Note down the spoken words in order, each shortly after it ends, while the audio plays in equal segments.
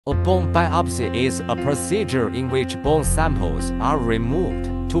A bone biopsy is a procedure in which bone samples are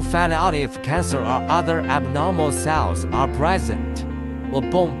removed to find out if cancer or other abnormal cells are present. A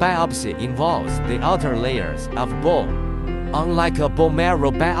bone biopsy involves the outer layers of bone, unlike a bone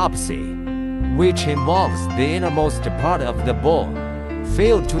marrow biopsy, which involves the innermost part of the bone.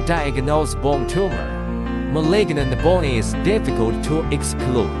 Failed to diagnose bone tumor. Malignant bone is difficult to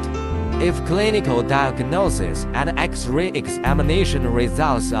exclude. If clinical diagnosis and X-ray examination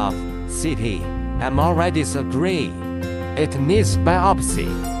results of CT, MRI disagree, it needs biopsy.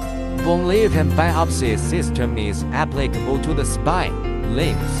 Bone lesion biopsy system is applicable to the spine,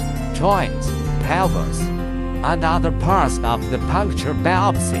 limbs, joints, pelvis, and other parts of the puncture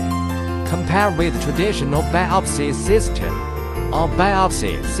biopsy. Compared with traditional biopsy system, a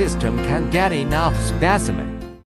biopsy system can get enough specimens